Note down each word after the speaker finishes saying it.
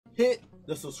hit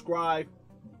the subscribe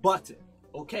button,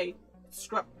 okay?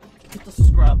 Hit the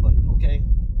subscribe button, okay?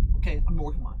 Okay, I'm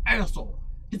working my ass off.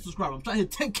 Hit subscribe. I'm trying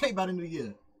to hit 10K by the end of the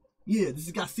year. Yeah, this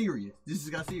has got serious.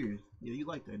 Yeah, you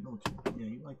like that, don't you? Yeah,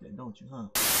 you like that, don't you, huh?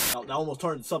 I almost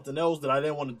turned into something else that I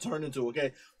didn't want to turn into,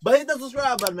 okay? But hit the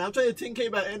subscribe button, man. I'm trying to hit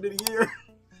 10K by the end of the year.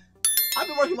 I've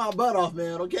been working my butt off,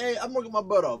 man, okay? I'm working my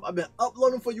butt off. I've been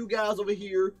uploading for you guys over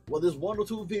here. Well, there's 1 or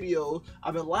 2 videos.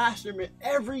 I've been live streaming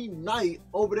every night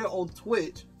over there on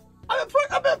Twitch. I've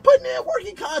been putting in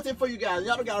working content for you guys.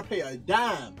 Y'all don't gotta pay a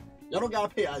dime. Y'all don't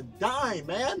gotta pay a dime,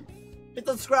 man. Hit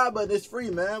the subscribe button. It's free,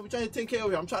 man. We're trying to 10K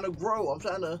over here. I'm trying to grow. I'm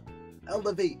trying to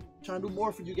elevate. I'm trying to do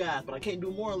more for you guys. But I can't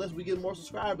do more unless we get more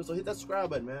subscribers. So hit that subscribe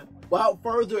button, man. Without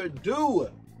further ado,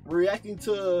 reacting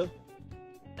to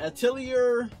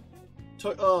Atelier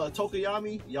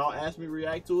Ryza. Y'all asked me to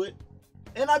react to it.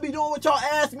 And I be doing what y'all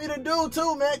asked me to do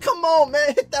too, man. Come on,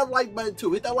 man. Hit that like button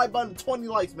too. Hit that like button. 20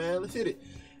 likes, man. Let's hit it.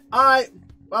 Alright.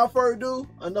 Without further ado,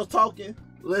 enough talking.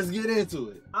 Let's get into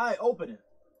it. Alright, open it.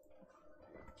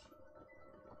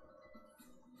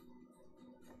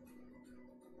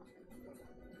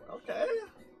 Okay.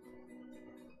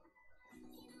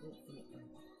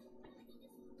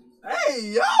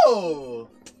 Hey, yo!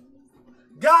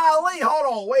 Golly, hold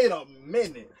on, wait a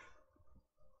minute.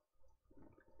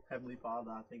 Heavenly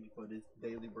Father, I thank you for this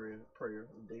daily bread prayer,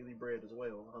 daily bread as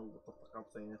well. I don't know what the fuck I'm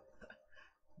saying.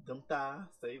 Them thighs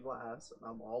save lives.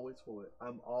 I'm always for it.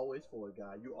 I'm always for it,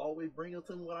 God. You always bring them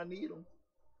to me when I need them.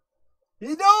 He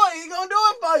do it. He gonna do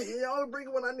it for you. He always bring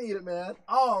it when I need it, man.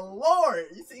 Oh Lord,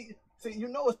 you see, you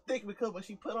know it's thick because when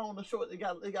she put on the short, it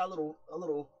got a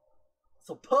little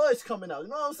some pudge coming out. You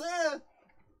know what I'm saying?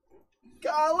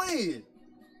 Golly,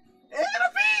 and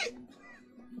a feet.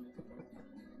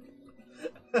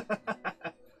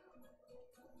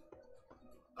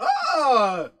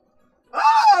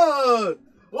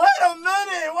 Wait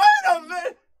a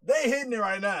minute. They hitting it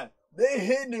right now. They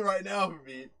hitting it right now for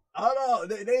me. Hold on,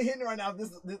 they hitting it right now.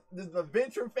 This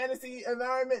adventure fantasy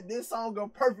environment. This song go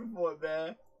perfect for it,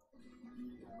 man.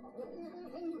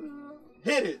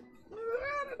 Hit it.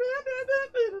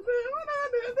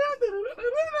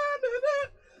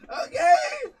 Okay.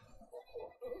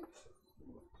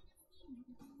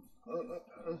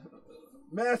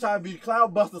 Man, I'm trying to be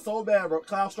Cloud Buster so bad, bro.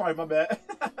 Cloud Strike, my bad.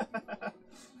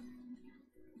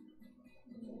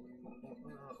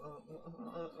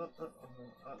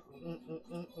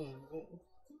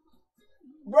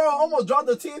 Bro, almost dropped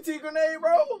the TNT grenade,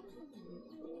 bro.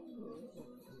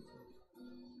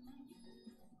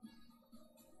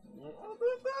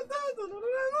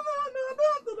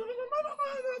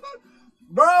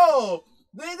 Bro,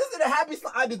 this is the happy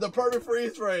slime. I did the perfect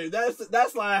freeze frame.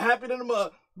 That's like happy to the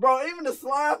mud. Bro, even the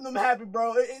slime them happy,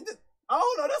 bro. I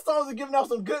don't know. This song's giving out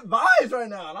some good vibes right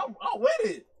now. And I'm with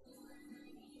it.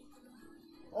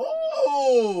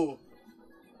 Oh,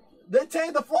 they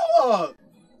changed the flow up.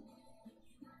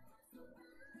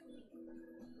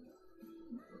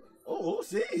 Oh,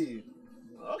 see.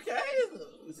 Okay.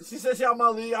 She said she out my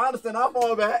league. I understand. I'll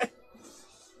fall back.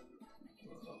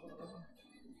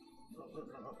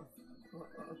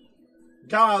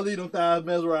 Golly, them thighs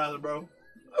mesmerizing, bro.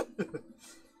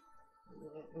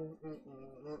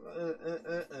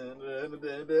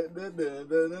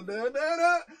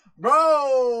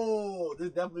 Bro,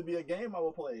 this definitely be a game I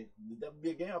will play. This definitely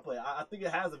be a game I play. I think it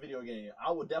has a video game.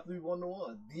 I would definitely be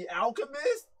 1-to-1. The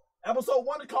Alchemist? Episode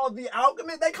 1 is called The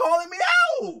Alchemist. They calling me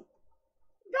out.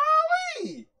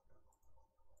 Golly.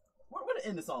 Where to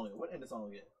end the song at? Where to end the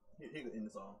song at? Here go end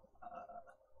the song.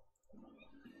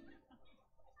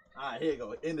 Alright, here you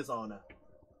go. End this on now.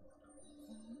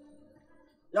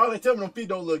 Y'all can tell me them feet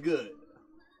don't look good.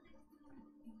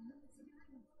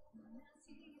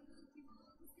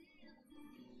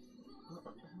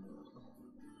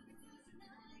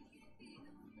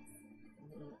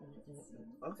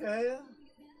 Okay.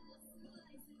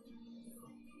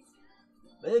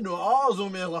 They doing all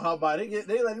zoom in on her body.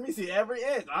 They letting me see every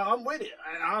inch. I'm with it.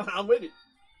 I'm with it.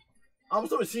 I'm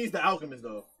assuming she's the alchemist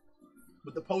though.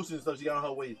 With the potions and stuff she got on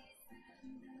her waist.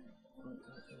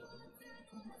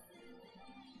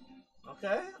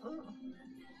 Okay.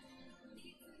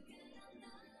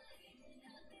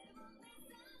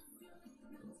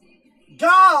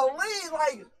 Golly,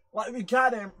 like we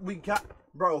got,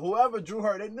 bro, whoever drew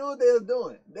her, they knew what they was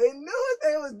doing. They knew what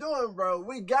they was doing, bro.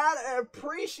 We gotta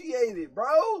appreciate it,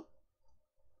 bro.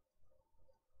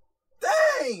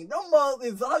 Dang,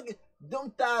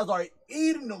 them thighs are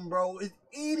eating them, bro. It's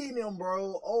eating them,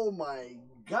 bro. Oh my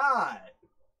God.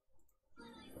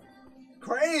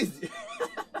 Crazy.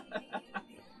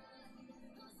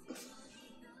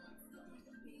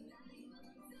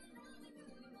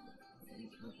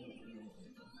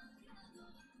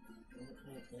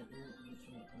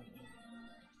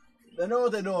 They know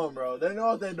what they're doing, bro. They know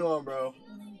what they're doing, bro.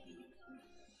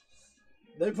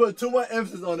 They put too much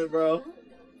emphasis on it, bro.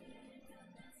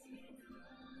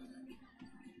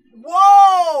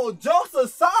 Whoa! Jokes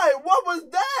aside, what was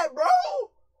that, bro?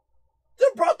 They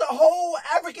brought the whole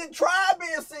African tribe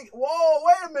in. Whoa,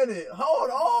 wait a minute. Hold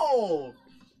on.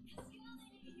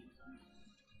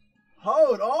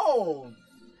 Hold on.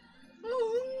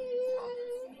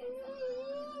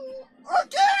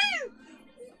 Okay.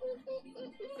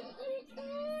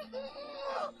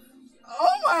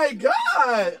 Oh my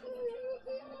God.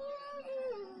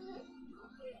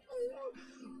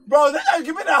 Bro, they gotta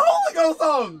give me that Holy Ghost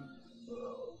song.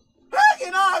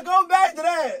 Heck no, go back to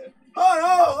that. Hold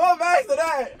on, go back to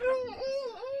that.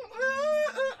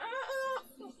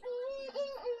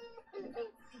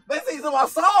 They sing to my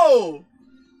soul.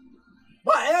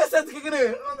 My ancestors kicking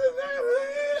in.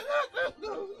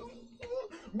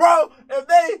 Bro, if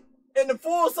they in the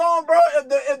full song, bro,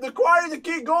 if the choir just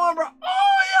keep going, bro.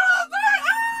 Oh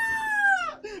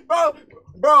yeah,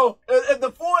 bro, if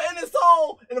the full ending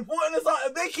song,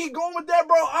 if they keep going with that,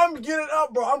 bro, I'm getting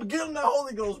up, bro. I'm getting the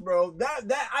Holy Ghost, bro. That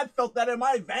I felt that in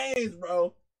my veins,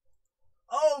 bro.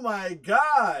 Oh my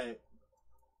God.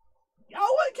 Y'all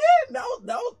wasn't kidding.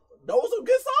 Those were some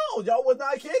good songs. Y'all was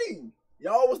not kidding.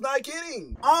 Y'all was not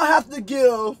kidding. I'll have to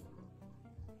give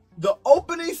the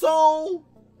opening song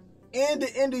and the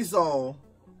ending song.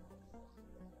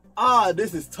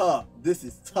 This is tough. This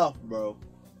is tough, bro.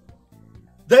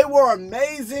 They were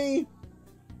amazing,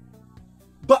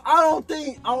 but I don't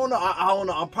know. I don't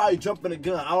know. I'm probably jumping the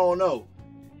gun. I don't know.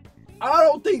 I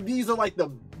don't think these are like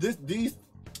this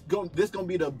gonna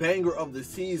be the banger of the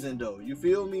season though. You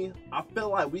feel me? I feel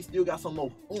like we still got some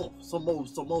more oomph, some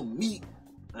more meat.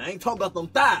 I ain't talking about them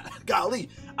thighs. Golly,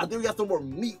 I think we got some more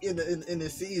meat in the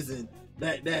season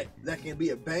that can be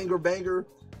a banger.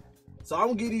 So I'm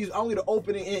gonna get these. I'm gonna get the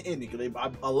opening and ending because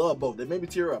I love both. They made me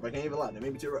tear up. I can't even lie. They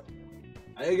made me tear up.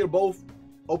 I gotta get both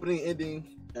opening and ending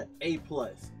at A+.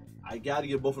 I gotta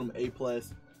give both of them A+.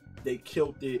 They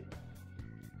killed it.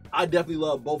 I definitely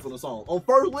love both of the songs. On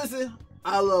first listen,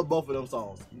 I love both of them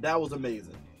songs. That was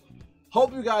amazing.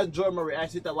 Hope you guys enjoyed my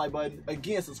reaction. Hit that like button.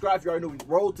 Again, subscribe if you already know we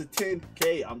rolled to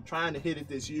 10K. I'm trying to hit it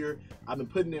this year. I've been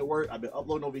putting in work. I've been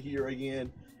uploading over here again.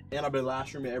 And I've been live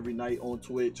streaming every night on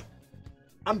Twitch.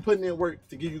 I'm putting in work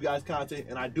to give you guys content.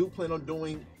 And I do plan on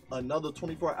doing another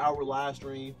 24-hour live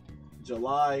stream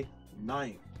July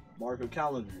 9th. Mark your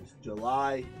calendars.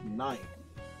 July 9th.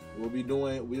 We'll be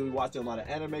watching a lot of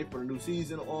anime for the new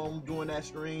season during that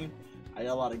stream. I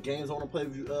got a lot of games I want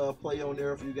to play on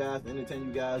there for you guys, to entertain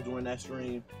you guys during that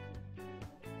stream.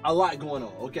 A lot going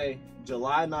on, okay?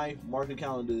 July 9th, mark your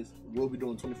calendars. We'll be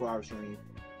doing 24-hour stream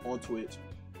on Twitch.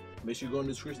 Make sure you go in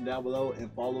the description down below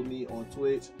and follow me on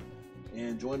Twitch.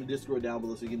 And join the Discord down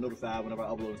below so you get notified whenever I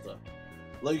upload stuff.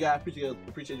 Love you guys.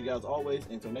 Appreciate you guys always.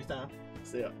 Until next time,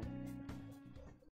 stay up.